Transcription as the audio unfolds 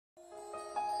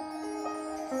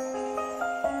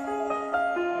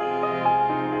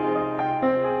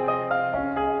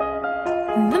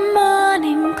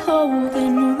cold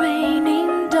and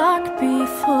raining, dark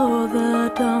before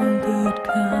the dawn could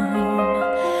come.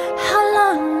 How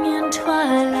long in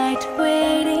twilight,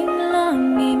 waiting,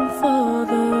 longing for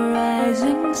the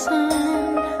rising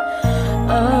sun.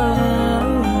 Oh,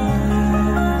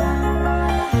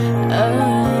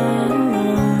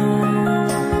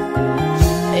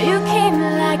 you came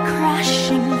like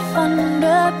crashing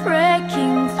thunder,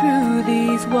 breaking through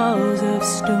these walls of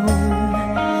stone.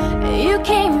 You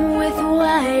came with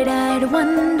wide-eyed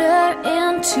wonder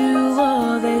into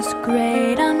all this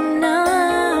great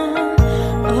unknown.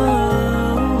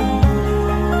 Oh,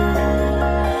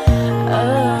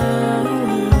 oh.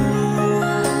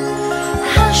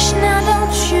 Hush now,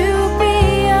 don't you be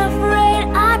afraid.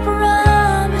 I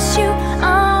promise you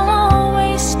I'll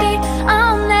always stay.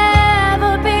 I'll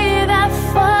never be that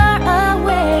far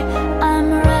away. I'm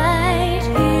right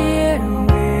here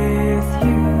with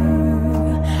you.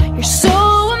 You're so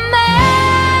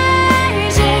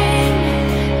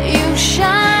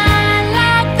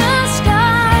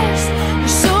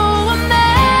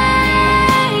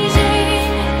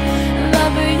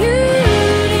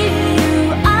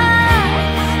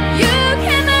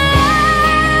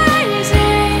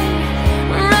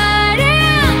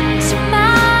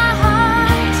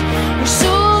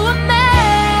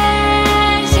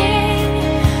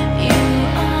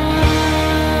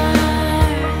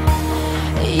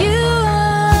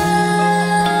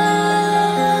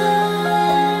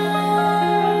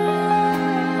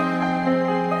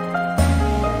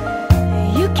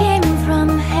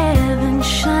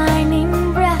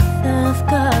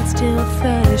still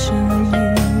fresh in you.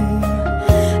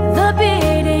 The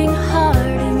beating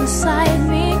heart inside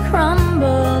me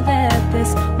crumbled at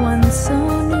this one so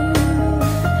new.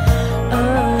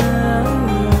 Oh,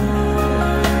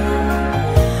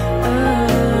 oh.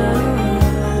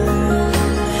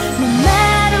 No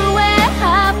matter where,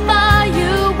 how far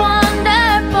you wander,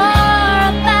 for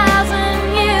 1,000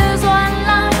 years or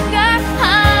longer,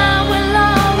 I will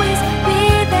always be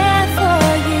there for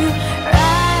you,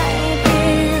 right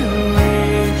here.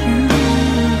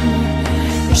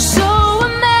 You're so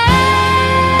amazing,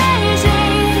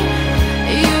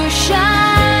 you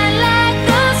shine like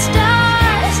the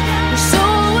stars. You're so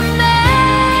amazing,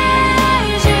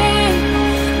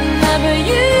 the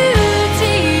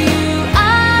beauty you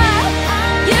are.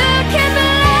 You keep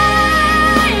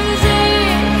rising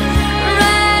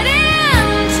right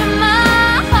into my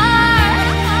heart.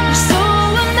 You're so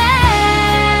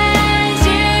amazing,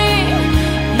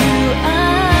 you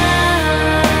are.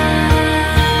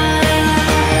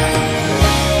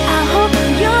 I hope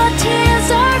your tears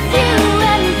are few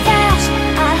and fast.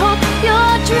 I hope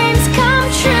your dreams come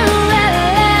true at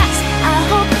last. I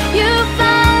hope you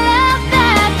find love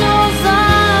that goes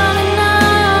on and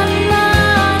on and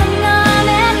on and on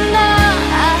and on.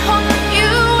 I hope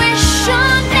you wish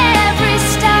on every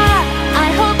star. I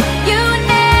hope you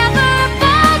never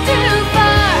fall too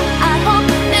far. I hope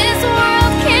this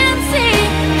world can see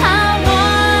how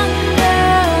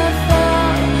wonderful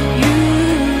you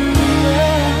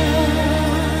are.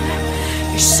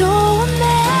 You're so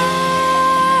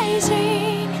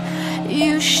amazing,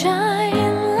 you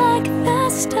shine like the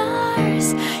stars.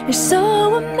 You're so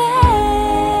amazing,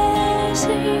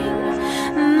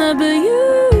 the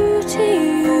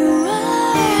beauty